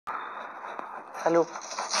Salud.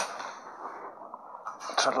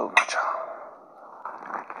 Salud, mucho.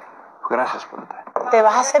 Gracias por el té. ¿Te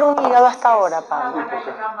vas a hacer un hígado hasta ahora, Pablo?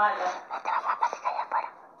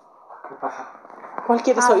 ¿Qué pasa? ¿Cuál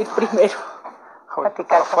quieres oír primero?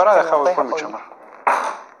 Platicar afuera, deja voy por mi chamarra.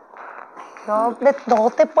 No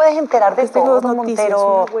te puedes enterar de Tengo todo, dos noticias,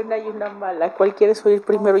 Montero. una buena y una mala. ¿Cuál quieres oír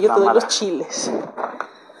primero? Yo La te doy mala. los chiles.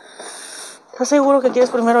 ¿Estás seguro que quieres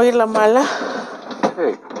primero oír la mala?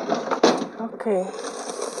 Sí. Ok.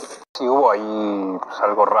 Sí hubo ahí pues,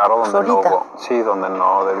 algo raro donde no hubo. Sí, donde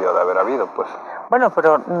no debió de haber habido, pues. Bueno,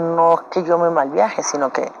 pero no es que yo me mal viaje, sino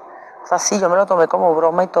que, o sea, sí, yo me lo tomé como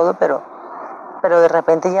broma y todo, pero de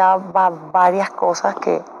repente ya va varias cosas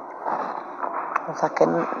que, o sea, que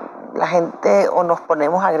la gente o nos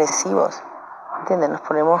ponemos agresivos, ¿entiendes? Nos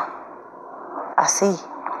ponemos así,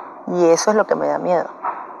 y eso es lo que me da miedo.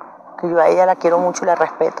 Que yo a ella la quiero mucho y la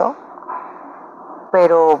respeto,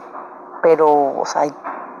 pero, o sea,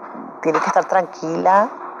 tiene que estar tranquila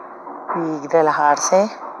y relajarse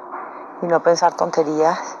y no pensar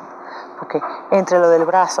tonterías, porque entre lo del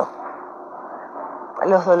brazo,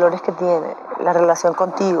 los dolores que tiene, la relación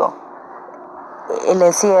contigo, el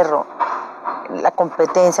encierro, la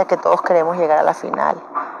competencia que todos queremos llegar a la final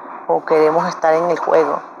o queremos estar en el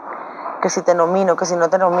juego, que si te nomino, que si no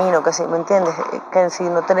te nomino, que si, ¿me entiendes? Que si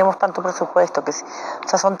no tenemos tanto presupuesto, que si, o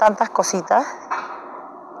sea, son tantas cositas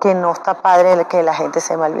que no está padre que la gente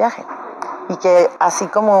se mal viaje. Y que así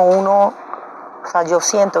como uno, o sea, yo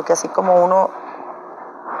siento que así como uno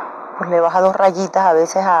pues le baja 2 rayitas a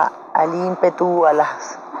veces al ímpetu, a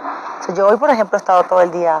las... O sea, yo hoy, por ejemplo, he estado todo el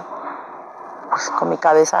día pues, con mi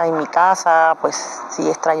cabeza en mi casa, pues sí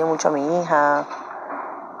extraño mucho a mi hija,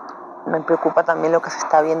 me preocupa también lo que se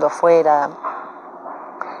está viendo afuera,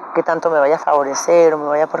 que tanto me vaya a favorecer o me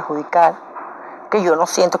vaya a perjudicar, que yo no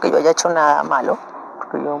siento que yo haya hecho nada malo,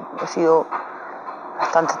 porque yo he sido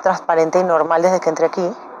bastante transparente y normal desde que entré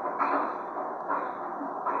aquí.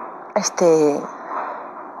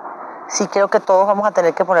 Sí creo que todos vamos a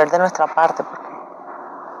tener que poner de nuestra parte,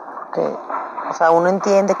 porque o sea, uno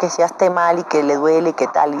entiende que si esté mal y que le duele y que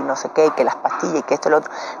tal, y no sé qué, y que las pastillas y que esto y lo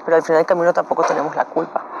otro, pero al final del camino tampoco tenemos la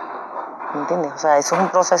culpa, ¿me entiendes? O sea, eso es un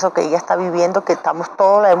proceso que ella está viviendo, que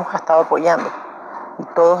todos la hemos estado apoyando, y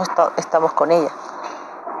todos estamos con ella.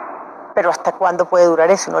 Pero ¿hasta cuándo puede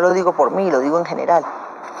durar eso? No lo digo por mí, lo digo en general,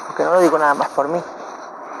 porque no lo digo nada más por mí.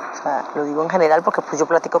 O sea, lo digo en general porque pues yo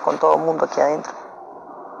platico con todo el mundo aquí adentro,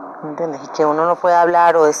 ¿me entiendes? Y que uno no puede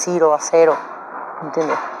hablar o decir o hacer, ¿me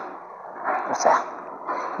entiendes? O sea,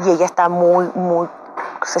 y ella está muy,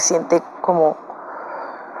 se siente como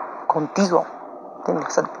contigo, ¿entiendes?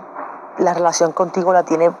 O sea, la relación contigo la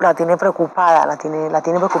tiene preocupada, la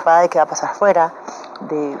tiene preocupada de qué va a pasar afuera,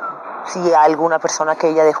 de si alguna persona que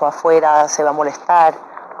ella dejó afuera se va a molestar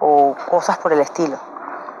o cosas por el estilo.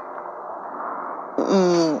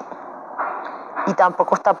 Y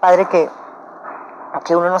tampoco está padre que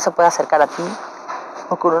uno no se pueda acercar a ti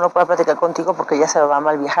o que uno no pueda platicar contigo porque ella se va a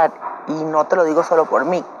mal viajar. Y no te lo digo solo por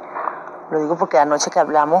mí, lo digo porque anoche que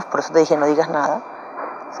hablamos, por eso te dije no digas nada.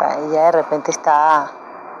 O sea, ella de repente está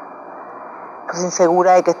pues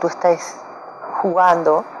insegura de que tú estés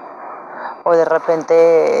jugando, o de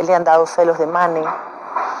repente le han dado celos de Mane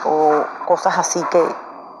o cosas así que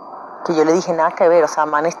yo le dije nada que ver. O sea,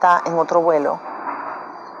 Mane está en otro vuelo,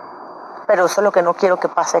 pero eso es lo que no quiero que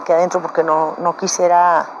pase aquí adentro, porque no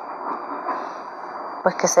quisiera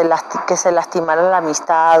pues que se lastimara la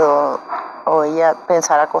amistad o ella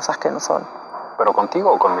pensara cosas que no son. ¿Pero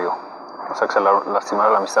contigo o conmigo? O sea, que se lastimara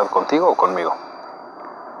la amistad contigo o conmigo.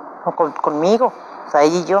 O conmigo, o sea,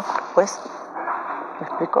 ella y yo, pues, ¿me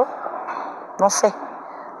explico? No sé.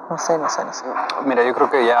 Mira, yo creo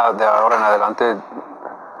que ya de ahora en adelante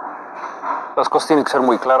las cosas tienen que ser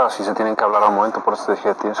muy claras y se tienen que hablar al momento. Por eso te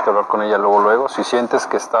dije, tienes que hablar con ella luego. Si sientes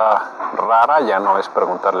que está rara, ya no es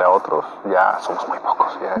preguntarle a otros, ya somos muy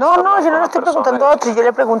pocos. No, yo no le estoy preguntando a otros, yo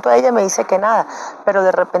le pregunto a ella, me dice que nada, pero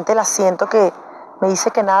de repente la siento que me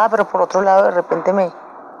dice que nada, pero por otro lado de repente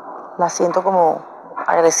la siento como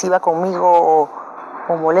agresiva conmigo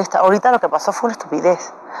o molesta. Ahorita lo que pasó fue una estupidez,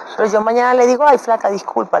 sí. Pero yo mañana le digo, ay flaca,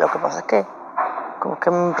 disculpa, lo que pasa es que como que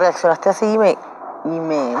reaccionaste así y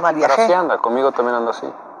me mal viajé. Pero así anda, conmigo también anda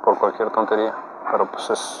así, por cualquier tontería, pero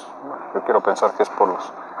pues yo quiero pensar que es por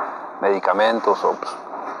los medicamentos o pues,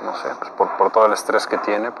 no sé, pues por todo el estrés que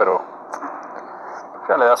tiene, pero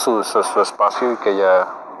ya le da su espacio y que ella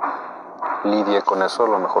lidie con eso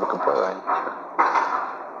lo mejor que pueda.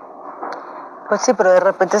 Pues sí, pero de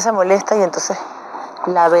repente se molesta y entonces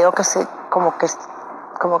la veo que como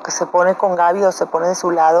que se pone con Gaby o se pone de su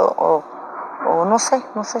lado o no sé,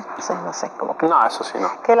 como que... No, eso sí no.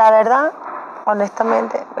 Que la verdad,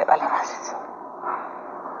 honestamente, me vale más.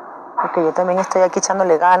 Porque yo también estoy aquí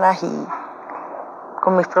echándole ganas y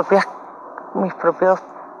con mis propios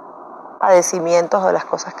padecimientos de las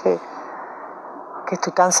cosas que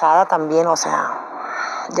estoy cansada también, o sea,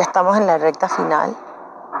 ya estamos en la recta final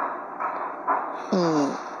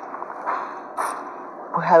y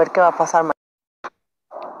pues a ver qué va a pasar mañana.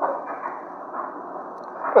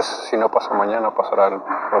 Pues si no pasa mañana, pasará el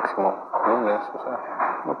próximo lunes, o sea,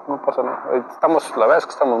 no pasa nada. La verdad es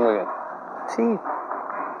que estamos muy bien. Sí.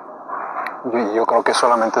 Yo creo que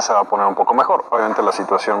solamente se va a poner un poco mejor. Obviamente la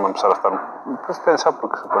situación va a empezar a estar pues, tensa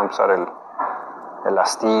porque se puede empezar el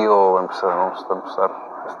hastío, vamos a empezar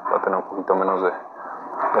a tener un poquito menos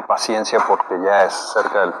de paciencia porque ya es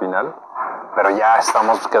cerca del final, pero ya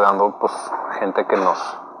estamos quedando pues gente que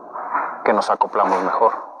nos acoplamos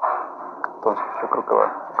mejor. Entonces yo creo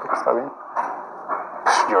que está bien.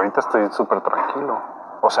 Pues, yo ahorita estoy súper tranquilo.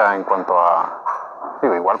 O sea, en cuanto a...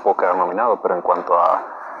 Digo, igual puedo quedar nominado, pero en cuanto a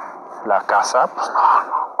la casa, pues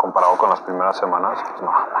no. Comparado con las primeras semanas, pues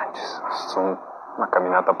no manches. Es una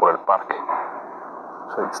caminata por el parque.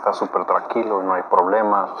 O sea, está súper tranquilo, no hay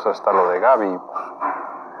problemas. O sea, está lo de Gaby. Pues,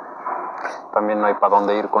 también no hay para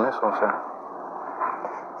dónde ir con eso, o sea.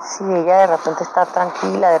 Sí, ella de repente está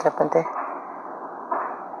tranquila, de repente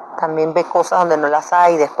también ve cosas donde no las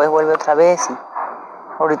hay y después vuelve otra vez y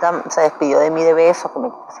ahorita se despidió de mí de beso, que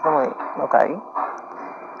me quedé así como de, no caí.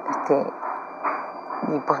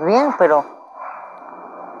 Y pues bien, pero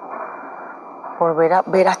volver a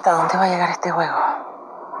ver hasta dónde va a llegar este juego,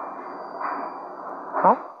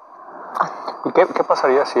 ¿no? ¿Y qué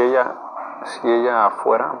pasaría si ella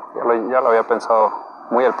fuera? Ya lo había pensado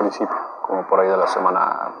muy al principio, como por ahí de la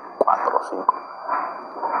semana 4 o 5.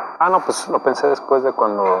 Ah, no, pues lo pensé después de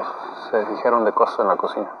cuando se dijeron de cosas en la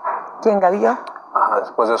cocina. ¿Quién, Gaby? Ajá,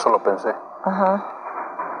 después de eso lo pensé. Ajá.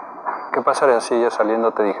 ¿Qué pasaría si ella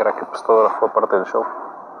saliendo te dijera que pues todo fue parte del show?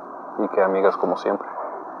 Y que amigas como siempre.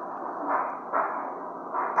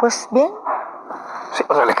 Pues bien. Sí,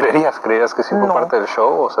 o sea, ¿le creerías? ¿Creerías que sí fue parte del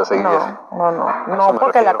show? O sea, seguirías. No,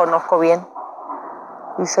 porque la conozco bien.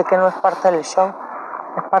 Y sé que no es parte del show.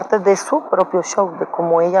 Es parte de su propio show, de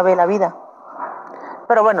cómo ella ve la vida.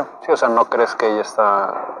 Pero bueno. Sí, o sea, ¿no crees que ella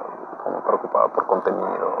está como preocupada por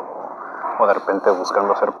contenido? O de repente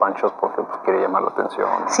buscando hacer panchos porque pues, quiere llamar la atención.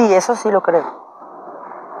 Sí, eso sí lo creo.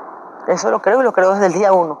 Eso lo creo y lo creo desde el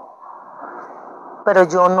día 1. Pero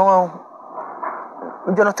yo no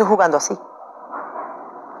estoy jugando así.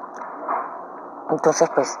 Entonces,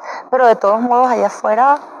 pues, pero de todos modos allá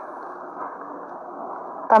afuera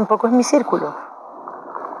tampoco es mi círculo.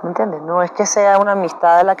 ¿Me entiendes? No es que sea una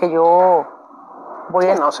amistad a la que yo voy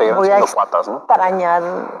a cuatas, ¿no? extrañar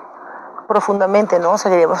profundamente, ¿no?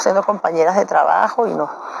 Seguiremos siendo compañeras de trabajo y nos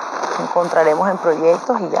encontraremos en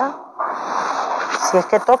proyectos y ya. Si es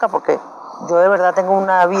que toca, porque yo de verdad tengo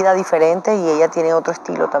una vida diferente y ella tiene otro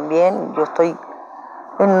estilo también. Yo estoy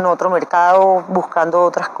en otro mercado buscando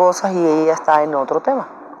otras cosas y ella está en otro tema.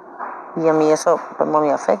 Y a mí eso pues, no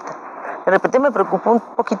me afecta. De repente me preocupa un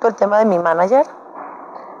poquito el tema de mi manager,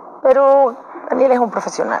 pero Daniel es un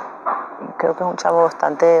profesional. Creo que es un chavo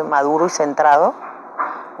bastante maduro y centrado.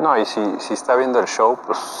 No, y si está viendo el show,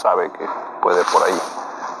 pues sabe que puede por ahí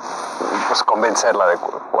pues convencerla de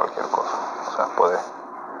cualquier cosa. O sea,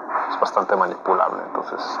 es bastante manipulable.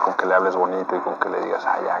 Entonces, con que le hables bonito y con que le digas,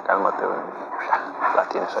 ya, cálmate, ya, la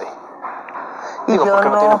tienes ahí. Y digo, porque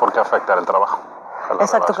no tiene por qué afectar el trabajo.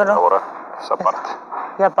 Exacto que no. Laboral, esa parte.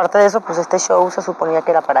 Y aparte de eso, pues este show se suponía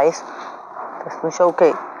que era para eso. Es un show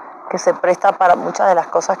que se presta para muchas de las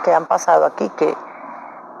cosas que han pasado aquí, que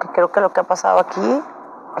creo que lo que ha pasado aquí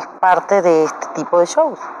es parte de este tipo de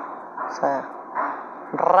shows. O sea,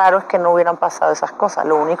 raro es que no hubieran pasado esas cosas.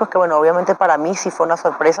 Lo único es que, bueno, obviamente para mí sí fue una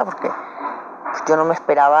sorpresa porque pues, yo no me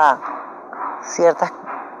esperaba ciertas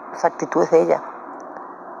actitudes de ella.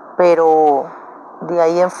 Pero de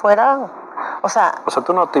ahí en fuera, o sea,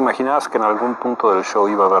 ¿tú no te imaginabas que en algún punto del show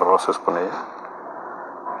iba a haber roces con ella?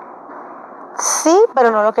 Sí,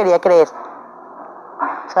 pero no lo quería creer.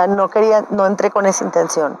 O sea, no entré con esa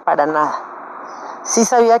intención, para nada. Sí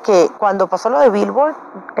sabía que cuando pasó lo de Billboard,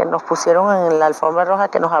 que nos pusieron en la alfombra roja,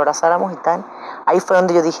 que nos abrazáramos y tal, ahí fue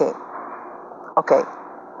donde yo dije, ok,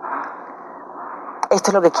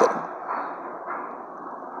 esto es lo que quieren.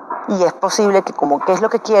 Y es posible que como que es lo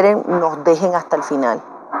que quieren, nos dejen hasta el final.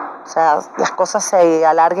 O sea, las cosas se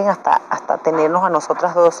alarguen hasta tenernos a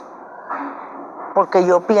nosotras dos. Porque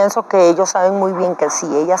yo pienso que ellos saben muy bien que si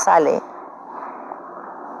ella sale,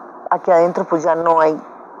 aquí adentro pues ya no hay,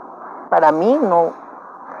 para mí no,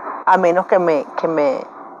 a menos que me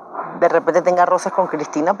de repente tenga roces con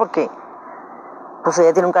Cristina, porque pues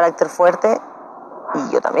ella tiene un carácter fuerte y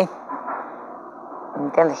yo también. ¿Me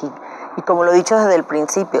entiendes? Y como lo he dicho desde el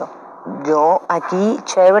principio, yo aquí,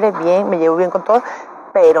 chévere, bien, me llevo bien con todo,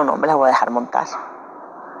 pero no me las voy a dejar montar.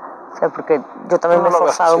 O sea, porque yo también me he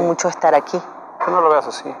esforzado mucho a estar aquí. Tú no lo veas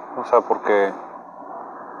así, o sea, porque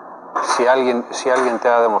si alguien te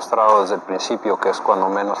ha demostrado desde el principio que es cuando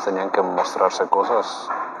menos tenían que mostrarse cosas,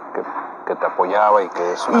 que te apoyaba y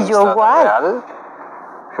que es una amistad real,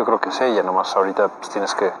 yo creo que es ella. Nomás ahorita pues,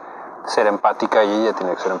 tienes que ser empática y ella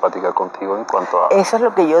tiene que ser empática contigo en cuanto a... Eso es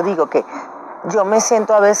lo que yo digo, que yo me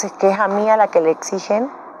siento a veces que es a mí a la que le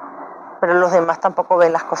exigen, pero los demás tampoco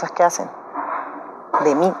ven las cosas que hacen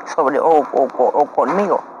de mí o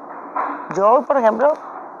conmigo. Yo, por ejemplo,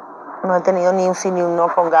 no he tenido ni un sí ni un no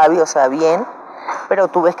con Gaby, o sea, bien, pero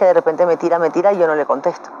tú ves que de repente me tira y yo no le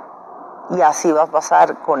contesto. Y así va a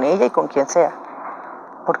pasar con ella y con quien sea.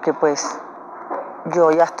 Porque pues yo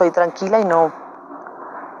ya estoy tranquila y no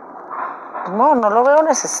lo veo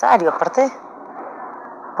necesario, aparte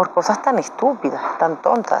por cosas tan estúpidas, tan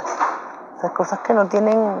tontas. Esas cosas que no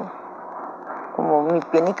tienen como ni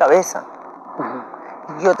pie ni cabeza.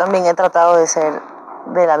 Yo también he tratado de ser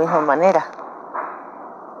de la misma manera.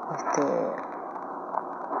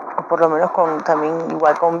 O por lo menos también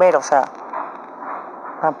igual con Vero, o sea,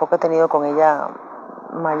 tampoco he tenido con ella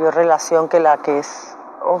mayor relación que la que es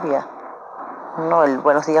obvia. No, el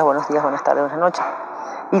buenos días, buenas tardes, buenas noches.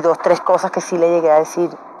 Y 2, 3 cosas que sí le llegué a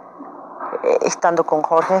decir estando con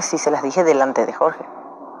Jorge, sí se las dije delante de Jorge.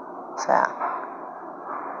 O sea,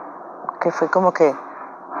 que fue como que,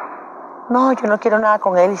 no, yo no quiero nada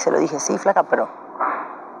con él, y se lo dije, sí, flaca, pero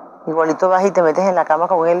igualito vas y te metes en la cama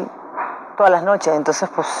con él todas las noches. Entonces,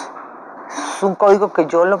 pues, es un código que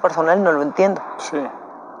yo en lo personal no lo entiendo. Sí,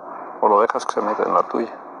 o lo dejas que se meta en la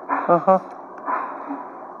tuya.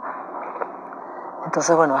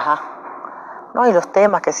 Entonces, bueno, no, y los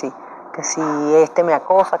temas que si este me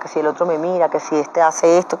acosa, que si el otro me mira, que si este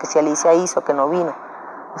hace esto, que si Alicia hizo, que no vino.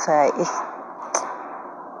 O sea,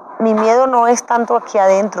 mi miedo no es tanto aquí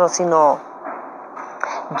adentro, sino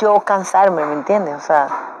yo cansarme, ¿me entiendes? O sea,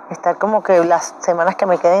 estar como que las semanas que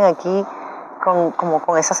me queden aquí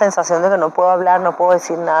con esa sensación de que no puedo hablar, no puedo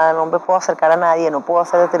decir nada, no me puedo acercar a nadie, no puedo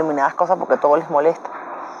hacer determinadas cosas porque todo les molesta.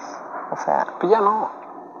 O sea... Pues ya no.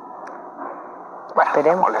 Bueno,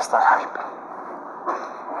 esperemos. Molesta a Javi, pero...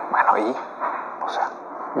 Bueno,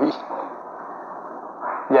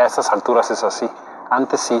 ya a estas alturas es así.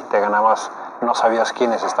 Antes sí, te ganabas, no sabías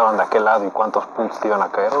quiénes estaban de aquel lado y cuántos puntos te iban a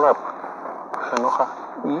caer. Ahora pues, se enoja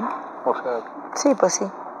Sí, pues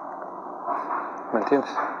sí. ¿Me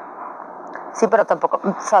entiendes? Sí, pero tampoco,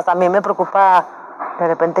 o sea, también me preocupa, de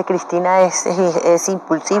repente Cristina es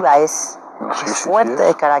impulsiva, es fuerte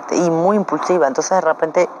de carácter y muy impulsiva. Entonces de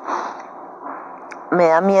repente me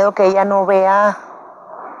da miedo que ella no vea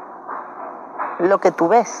lo que tú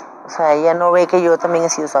ves. O sea, ella no ve que yo también he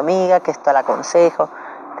sido su amiga, que esto la aconsejo.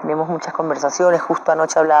 Tenemos muchas conversaciones, justo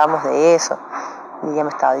anoche hablábamos de eso. Y ella me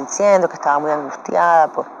estaba diciendo que estaba muy angustiada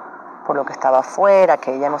por lo que estaba afuera,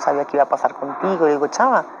 que ella no sabía qué iba a pasar contigo. Y le digo,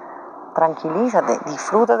 chava, tranquilízate,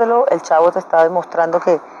 disfrútatelo. El chavo te está demostrando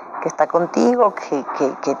que está contigo,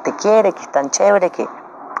 que te quiere, que es tan chévere, que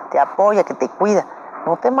te apoya, que te cuida.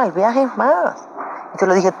 No te malviajes más. Y te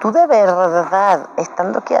lo dije, tú de verdad,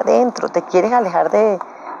 estando aquí adentro, ¿te quieres alejar de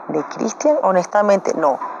Cristian? Honestamente,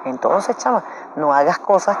 no. Entonces, chama, no hagas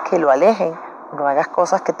cosas que lo alejen, no hagas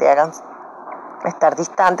cosas que te hagan estar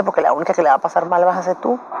distante, porque la única que le va a pasar mal vas a ser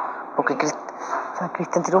tú. Porque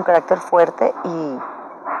Cristian tiene un carácter fuerte y,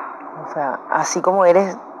 o sea, así como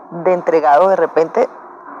eres de entregado de repente,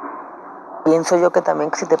 pienso yo que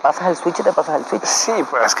también si te pasas el switch, te pasas el switch. Sí,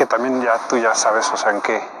 pues es que también tú ya sabes, o sea, en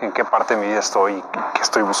qué parte de mi vida estoy, qué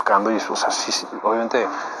estoy buscando. Y, o sea, sí, obviamente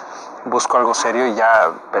busco algo serio y ya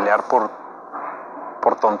pelear por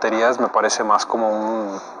tonterías me parece más como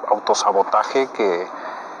un autosabotaje que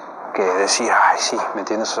decir, ay, sí, ¿me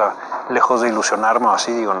entiendes? O sea, lejos de ilusionarme o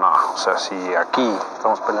así, digo, no, o sea, si aquí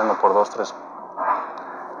estamos peleando por 2, 3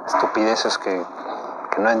 estupideces que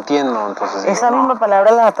no entiendo, entonces digo, esa misma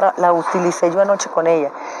palabra la utilicé yo anoche con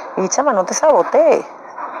ella. Y chama, no te sabotees.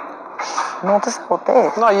 No te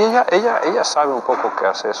sabotees. No, y ella sabe un poco que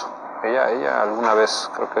hace eso. Ella alguna vez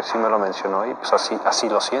creo que sí me lo mencionó y pues así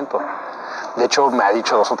lo siento. De hecho, me ha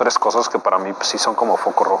dicho 2 o 3 cosas que para mí pues, sí son como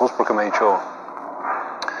focos rojos, porque me dijo,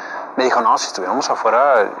 no, si estuviéramos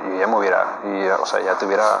afuera, yo ya me hubiera, o sea, ya me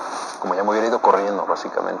hubiera ido corriendo,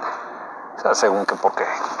 básicamente. O sea, según que porque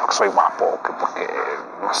soy guapo, que porque,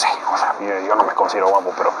 no sé, o sea, yo no me considero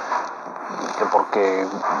guapo, pero que porque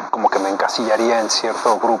como que me encasillaría en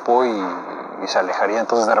cierto grupo y se alejaría.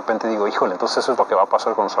 Entonces de repente digo, híjole, entonces eso es lo que va a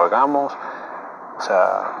pasar cuando salgamos. O O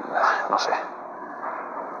sea, no sé.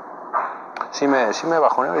 Sí me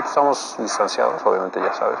bajoné, ahorita estamos distanciados, obviamente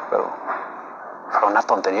ya sabes, pero fue una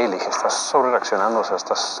tontería y le dije, estás sobre reaccionando, o sea,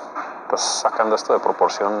 estás sacando esto de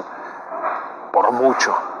proporción por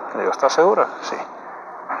mucho. Le digo, ¿estás segura? Sí.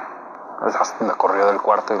 Me corrió del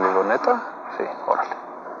cuarto y le digo, ¿neta? Sí, órale,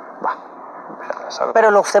 va.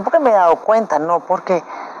 Pero lo sé porque me he dado cuenta, no porque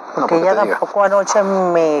ella tampoco anoche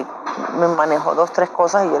me manejó 2, 3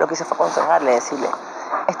 cosas y yo lo que hice fue aconsejarle, decirle,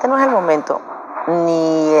 este no es el momento,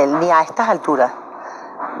 ni a estas alturas,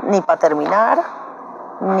 ni para terminar,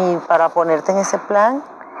 ni para ponerte en ese plan.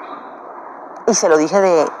 Y se lo dije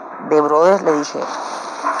de brothers, le dije,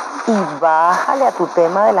 y bájale a tu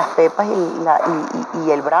tema de las pepas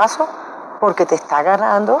y el brazo, porque te está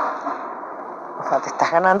ganando, o sea, te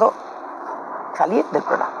estás ganando salir del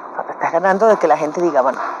programa, o sea, te estás ganando de que la gente diga,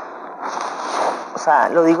 bueno, o sea,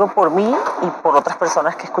 lo digo por mí y por otras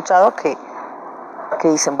personas que he escuchado que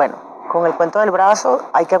dicen, bueno, con el cuento del brazo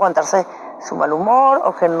hay que aguantarse su mal humor,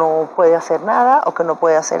 o que no puede hacer nada, o que no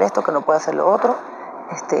puede hacer esto, que no puede hacer lo otro,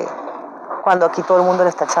 cuando aquí todo el mundo le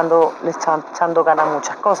está echando ganas a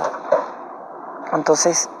muchas cosas.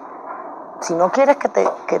 Entonces, si no quieres que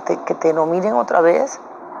te nominen otra vez,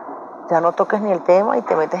 ya no toques ni el tema y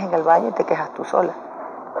te metes en el baño y te quejas tú sola.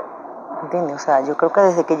 ¿Entiendes? O sea, yo creo que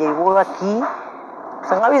desde que llego aquí,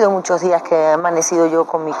 pues han habido muchos días que he amanecido yo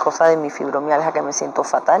con mi cosa de mi fibromialgia, que me siento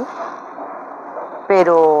fatal,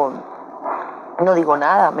 pero no digo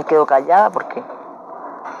nada, me quedo callada porque,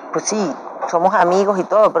 pues sí, somos amigos y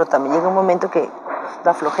todo, pero también llega un momento que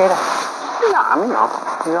da flojera. No, a mí no.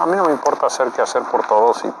 A mí no me importa hacer que hacer por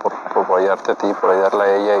todos y por ayudarte a ti, por ayudarle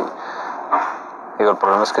a ella. Y digo, el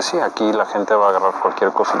problema es que sí, aquí la gente va a agarrar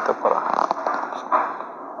cualquier cosita para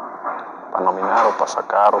nominar o para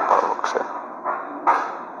sacar o para lo que sea.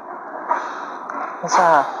 O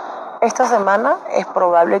sea, esta semana es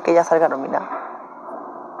probable que ella salga nominada.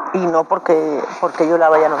 Y no porque yo la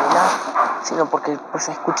vaya a nominar, sino porque pues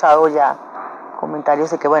he escuchado ya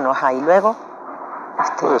comentarios de que, bueno, ajá, y luego...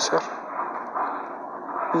 Puede ser.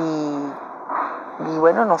 Y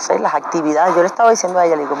bueno, no sé, las actividades. Yo le estaba diciendo a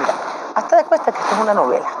ella, le digo, mira, hazte de cuenta que esto es una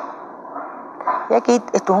novela. Y aquí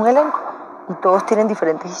esto es un elenco. Y todos tienen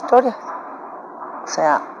diferentes historias. O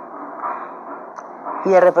sea, y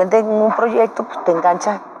de repente en un proyecto pues, te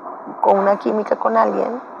enganchas con una química con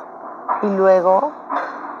alguien y luego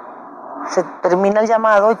se termina el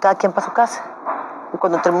llamado y cada quien para su casa. Y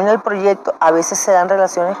cuando termina el proyecto, a veces se dan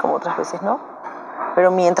relaciones como otras veces no. Pero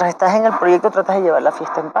mientras estás en el proyecto tratas de llevar la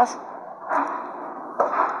fiesta en paz.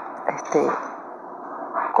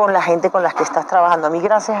 Con la gente con la que estás trabajando. A mí,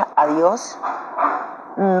 gracias a Dios,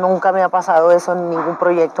 nunca me ha pasado eso en ningún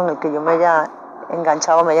proyecto en el que yo me haya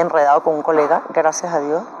enganchado, me haya enredado con un colega. Gracias a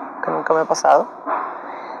Dios, que nunca me ha pasado.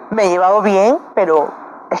 Me he llevado bien, pero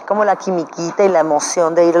es como la quimiquita y la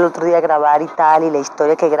emoción de ir el otro día a grabar y tal, y la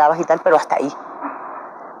historia que grabas y tal, pero hasta ahí.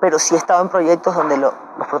 Pero sí he estado en proyectos donde los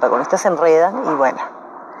protagonistas se enredan y bueno,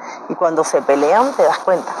 y cuando se pelean te das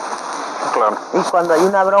cuenta. Claro. Y cuando hay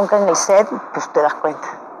una bronca en el set, pues te das cuenta.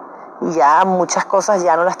 Y ya muchas cosas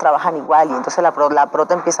ya no las trabajan igual, y entonces la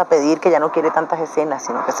prota empieza a pedir que ya no quiere tantas escenas,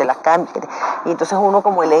 sino que se las cambie. Y entonces uno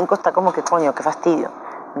como elenco está como que, coño, qué fastidio,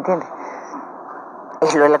 ¿entiendes?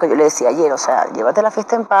 Es lo que yo le decía ayer, o sea, llévate la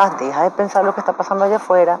fiesta en paz, deja de pensar lo que está pasando allá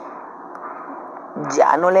afuera,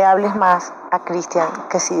 ya no le hables más a Cristian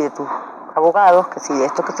que si de tus abogados, que si de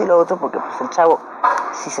esto, que si lo otro, porque pues el chavo,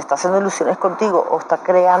 si se está haciendo ilusiones contigo o está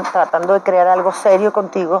tratando de crear algo serio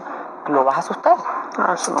contigo, lo vas a asustar.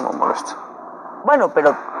 Eso no me molesta. Bueno,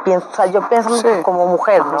 pero yo pienso sí. Como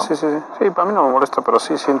mujer, ¿no? Sí, para mí no me molesta, pero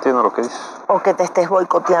sí entiendo lo que dices. O que te estés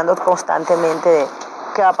boicoteando constantemente de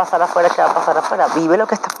qué va a pasar afuera, qué va a pasar afuera. Vive lo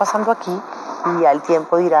que está pasando aquí y ya el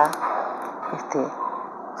tiempo dirá,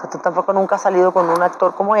 o sea, tú tampoco nunca has salido con un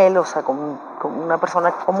actor como él, o sea, con una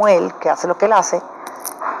persona como él, que hace lo que él hace,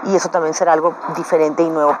 y eso también será algo diferente y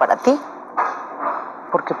nuevo para ti.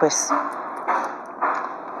 Porque pues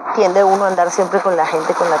tiende uno a andar siempre con la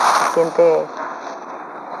gente con la que se siente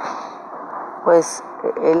pues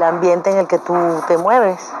el ambiente en el que tú te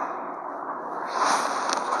mueves.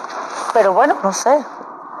 Pero bueno, no sé,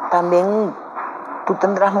 también tú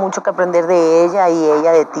tendrás mucho que aprender de ella y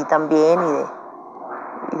ella de ti también,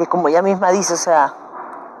 y de como ella misma dice, o sea,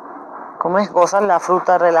 ¿cómo es? Goza la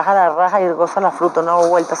fruta, relaja la raja y goza la fruta, no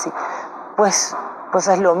vuelta así. Pues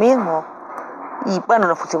es lo mismo. Y bueno,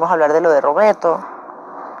 nos pusimos a hablar de lo de Roberto.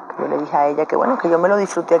 Yo le dije a ella que bueno, que yo me lo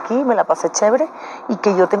disfruté aquí, me la pasé chévere y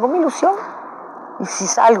que yo tengo mi ilusión. Y si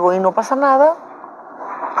salgo y no pasa nada,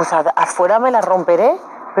 pues afuera me la romperé,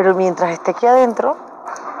 pero mientras esté aquí adentro,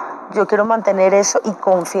 yo quiero mantener eso y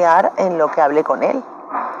confiar en lo que hablé con él,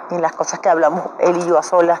 en las cosas que hablamos él y yo a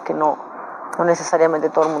solas, que no necesariamente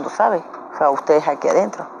todo el mundo sabe, o sea, ustedes aquí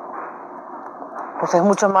adentro. Pues es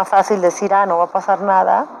mucho más fácil decir, no va a pasar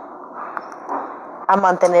nada, a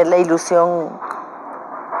mantener la ilusión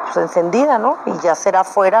pues, encendida, ¿no? Y ya será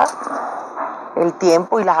fuera el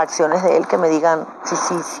tiempo y las acciones de él que me digan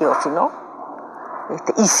sí o si no.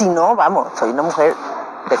 Y si no, vamos, soy una mujer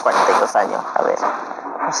de 42 años, a ver.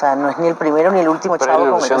 O sea, no es ni el primero ni el último ¿Pero chavo.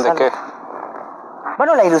 la ilusión de qué?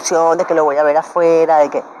 Bueno, la ilusión de que lo voy a ver afuera, de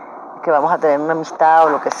que vamos a tener una amistad o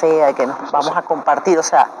lo que sea, de que nos Eso vamos sí. a compartir, o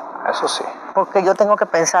sea. Eso sí. Porque yo tengo que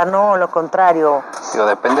pensar, no, lo contrario. Digo,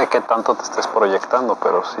 depende de qué tanto te estés proyectando,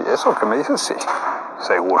 pero sí, eso que me dices, sí,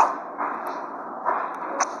 seguro.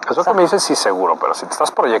 Eso que me dices, sí, seguro, pero si te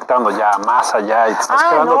estás proyectando ya más allá y te estás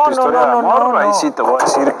creando tu historia de amor, ahí sí te voy a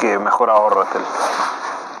decir que mejor ahórrate.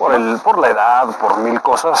 Por la edad, por mil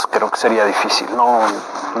cosas, creo que sería difícil.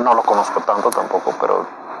 No lo conozco tanto tampoco, pero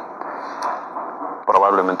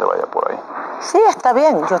probablemente vaya por ahí. Sí, está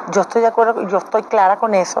bien, yo estoy de acuerdo, yo estoy clara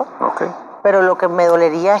con eso. Ok. Pero lo que me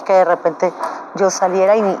dolería es que de repente yo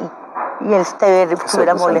saliera y él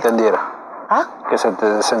estuviera molesto. Que se te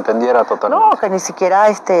desentendiera totalmente. No, que ni siquiera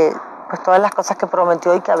pues todas las cosas que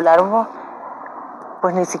prometió y que habláramos,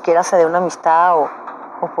 pues ni siquiera se dé una amistad o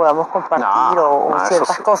podamos compartir o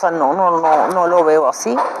ciertas cosas. No lo veo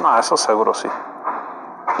así. No, eso seguro sí.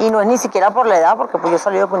 Y no es ni siquiera por la edad, porque pues yo he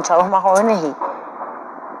salido con chavos más jóvenes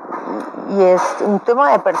y es un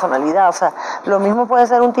tema de personalidad. O sea, lo mismo puede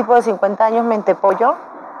ser un tipo de 50 años mentepollo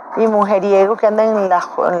y mujeriego que anda en la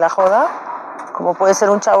joda, como puede ser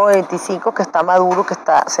un chavo de 25 que está maduro, que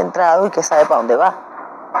está centrado y que sabe para dónde va.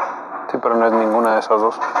 Sí, pero no es ninguna de esas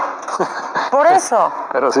dos. Por eso.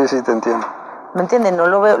 Pero sí, te entiendo. ¿Me entiendes? No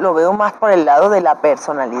lo veo más por el lado de la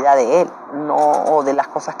personalidad de él, o de las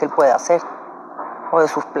cosas que él puede hacer, o de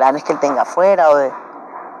sus planes que él tenga afuera,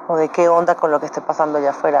 o de qué onda con lo que esté pasando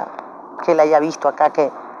allá afuera, que él haya visto acá,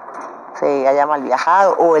 que se haya mal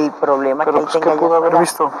viajado, o el problema pero que él pues, tenga ¿qué allá pudo afuera. haber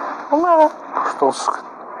visto? No, nada. Entonces,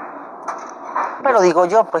 pero digo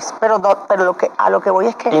yo, pues, pero a lo que voy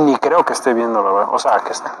es que... Y ni creo que esté viendo, la verdad. O sea,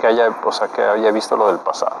 que haya visto lo del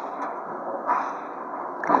pasado.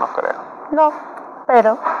 No creo. No,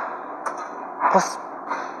 pero pues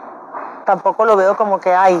tampoco lo veo como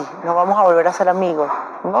que, no vamos a volver a ser amigos.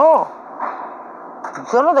 No,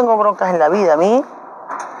 yo no tengo broncas en la vida. A mí,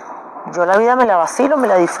 yo la vida me la vacilo, me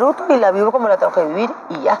la disfruto y la vivo como la tengo que vivir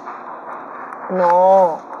y ya.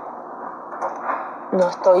 No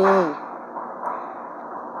estoy...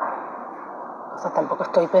 O sea, tampoco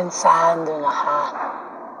estoy pensando en, la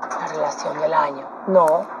relación del año.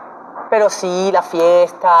 No, pero sí la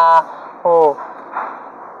fiesta, o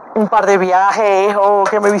un par de viajes, o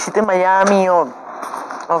que me visite en Miami, o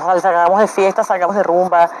salgamos de fiesta, salgamos de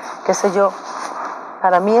rumba, qué sé yo.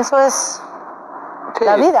 Para mí eso es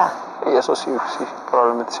la vida. Y eso sí,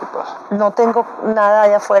 probablemente sí pasa. No tengo nada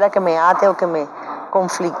allá afuera que me ate o que me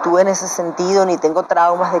conflictúe en ese sentido, ni tengo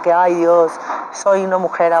traumas de que, ay Dios, soy una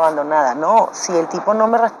mujer abandonada. No, si el tipo no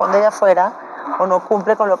me responde allá afuera o no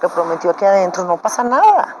cumple con lo que prometió aquí adentro, no pasa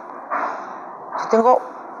nada. Yo tengo,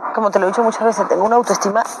 como te lo he dicho muchas veces, tengo una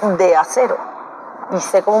autoestima de acero y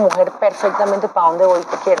sé como mujer perfectamente para dónde voy y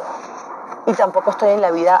qué quiero. Y tampoco estoy en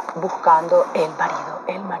la vida buscando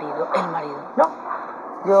el marido. No,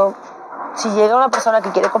 yo, si llega una persona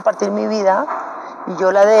que quiere compartir mi vida y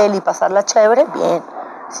yo la de él y pasarla chévere, bien.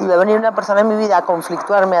 Si va a venir una persona en mi vida a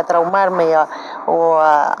conflictuarme, a traumarme,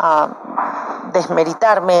 a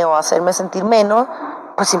desmeritarme o a hacerme sentir menos,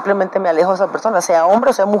 pues simplemente me alejo de esa persona, sea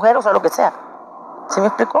hombre o sea mujer o sea lo que sea. ¿Sí me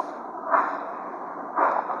explico?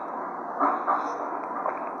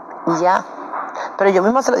 Y ya. Pero yo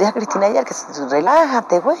misma se lo dije a Cristina ayer, que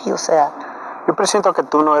relájate, güey, o sea. Yo presiento que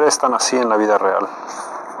tú no eres tan así en la vida real.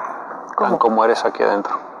 ¿Cómo? Como eres aquí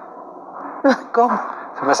adentro. ¿Cómo?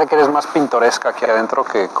 Se me hace que eres más pintoresca aquí adentro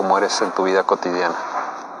que como eres en tu vida cotidiana.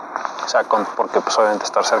 O sea, porque pues obviamente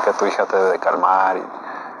estar cerca de tu hija te debe de calmar.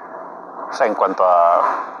 O sea, en cuanto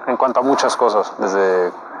a muchas cosas,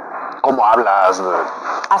 desde cómo hablas.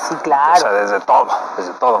 Sí, claro. O sea, desde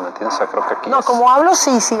todo, ¿me entiendes? O sea, creo que aquí no, como hablo,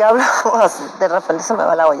 sí hablo, de repente se me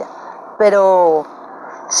va la olla. Pero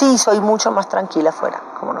sí, soy mucho más tranquila afuera,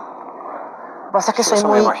 ¿cómo no? Lo que pasa es que soy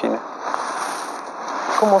muy... me imagino.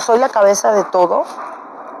 Como soy la cabeza de todo,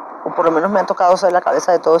 o por lo menos me ha tocado ser la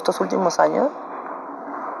cabeza de todo estos últimos años,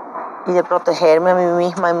 y de protegerme a mí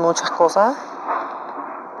misma en muchas cosas,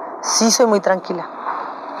 sí soy muy tranquila.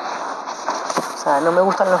 O sea, no me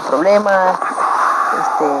gustan los problemas.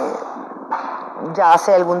 Ya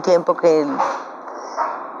hace algún tiempo que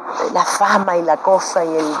la fama y la cosa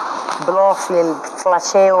y bluff y el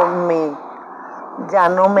flasheo ya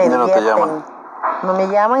no me Ya no te divierten. llaman. No me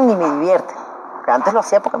llaman ni me divierten. Porque antes lo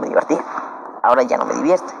hacía porque me divertía. Ahora ya no me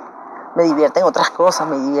divierte. Me divierten otras cosas,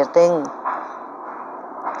 me divierten,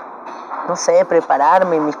 no sé,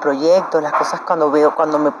 prepararme, mis proyectos, las cosas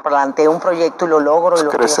cuando me planteo un proyecto y lo logro y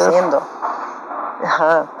lo estoy Crecer. haciendo.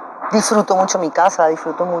 Ajá. Disfruto mucho mi casa,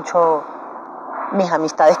 disfruto mucho mis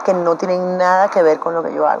amistades que no tienen nada que ver con lo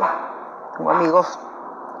que yo hago. Tengo amigos,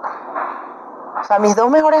 o sea, mis 2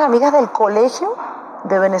 mejores amigas del colegio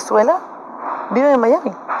de Venezuela viven en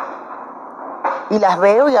Miami. Y las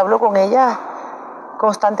veo y hablo con ellas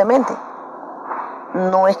constantemente.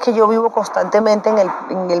 No es que yo vivo constantemente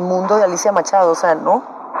en el mundo de Alicia Machado, o sea, no.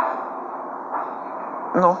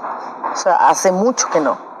 No. O sea, hace mucho que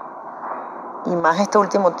no. Y más este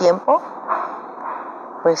último tiempo,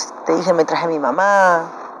 pues te dije, me traje a mi mamá,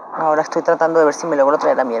 ahora estoy tratando de ver si me logro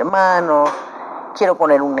traer a mi hermano, quiero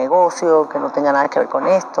poner un negocio que no tenga nada que ver con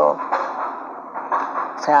esto.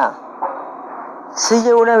 O sea, sí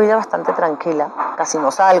llevo una vida bastante tranquila, casi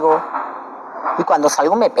no salgo, y cuando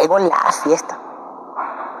salgo me pego en la fiesta.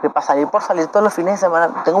 Porque para salir por salir todos los fines de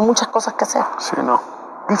semana, tengo muchas cosas que hacer. Sí, no.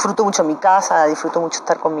 Disfruto mucho mi casa, disfruto mucho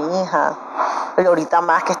estar con mi hija, pero ahorita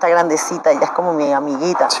más que está grandecita, ella es como mi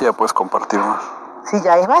amiguita. Sí, ya puedes compartir más. Sí,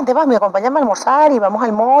 ya es, me acompañan a almorzar y vamos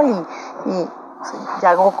al mall y sí,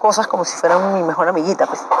 ya hago cosas como si fueran mi mejor amiguita,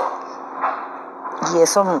 pues. Y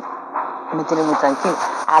eso me tiene muy tranquilo.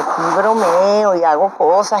 Aquí bromeo y hago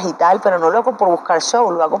cosas y tal, pero no lo hago por buscar show,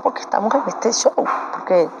 lo hago porque estamos en este show.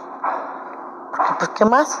 Porque pues, ¿qué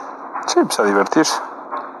más? Sí, pues a divertirse.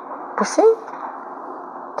 Pues sí.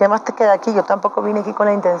 ¿Qué más te queda aquí? Yo tampoco vine aquí con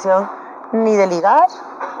la intención ni de ligar,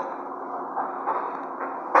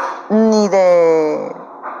 ni de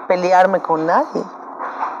pelearme con nadie.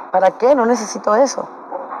 ¿Para qué? No necesito eso.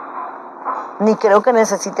 Ni creo que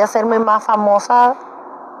necesite hacerme más famosa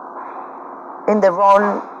in the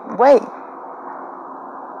wrong way.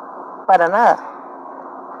 Para nada.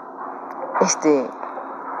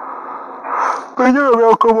 Pero yo no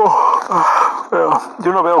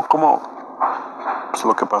veo cómo pues,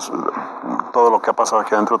 lo que pasa, todo lo que ha pasado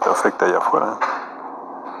aquí adentro te afecta allá afuera.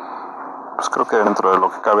 Pues creo que dentro de lo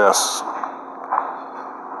que cabe has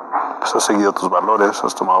seguido tus valores,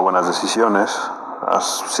 has tomado buenas decisiones, has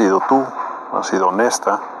sido tú, has sido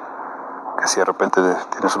honesta. Que si de repente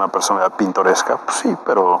tienes una personalidad pintoresca, pues sí,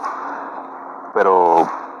 pero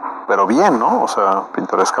bien, ¿no? O sea,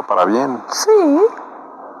 pintoresca para bien. Sí.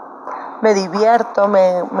 Me divierto,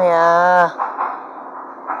 la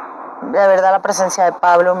verdad, la presencia de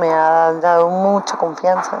Pablo me ha dado mucha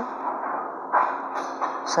confianza.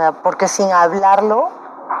 O sea, porque sin hablarlo,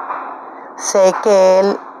 sé que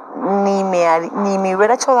él ni me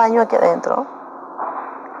hubiera hecho daño aquí adentro,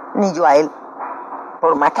 ni yo a él.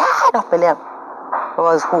 Por más que nos peleamos,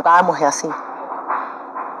 pues jugábamos y así.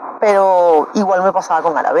 Pero igual me pasaba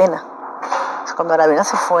con Aravena. O sea, cuando Aravena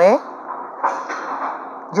se fue,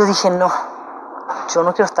 yo dije, no, yo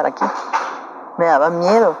no quiero estar aquí. Me daba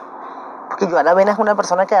miedo. Porque yo Aravena es una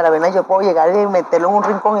persona que Aravena yo puedo llegar y meterlo en un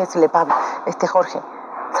rincón y decirle, Pablo, Jorge,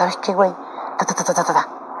 ¿sabes qué, güey? O sea,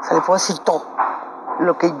 le puedo decir todo.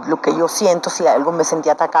 Lo que yo siento, si algo me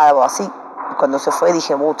sentía atacada o así. Y cuando se fue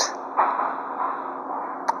dije,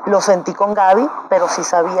 lo sentí con Gaby, pero sí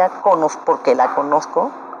sabía, porque la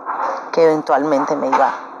conozco, que eventualmente me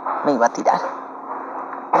iba a tirar.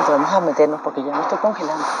 Entonces vamos a meternos porque ya me estoy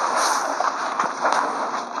congelando.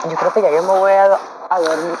 Yo creo que ya yo me voy a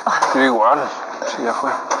dormir. Yo igual, sí, ya fue.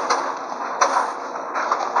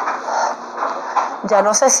 Ya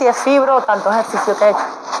no sé si es fibra o tanto ejercicio que he hecho.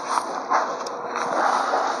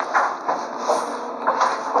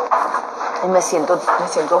 Y me siento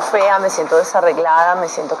fea, me siento desarreglada, me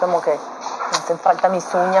siento como que me hacen falta mis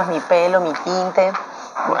uñas, mi pelo, mi tinte,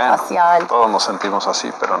 mi facial. Todos nos sentimos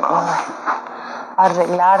así, pero no. Ay,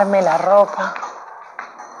 arreglarme la ropa.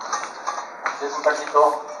 ¿Es un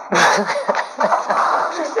taquito?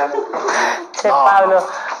 Che, Pablo,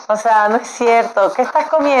 o sea, no es cierto. ¿Qué estás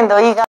comiendo, hígado?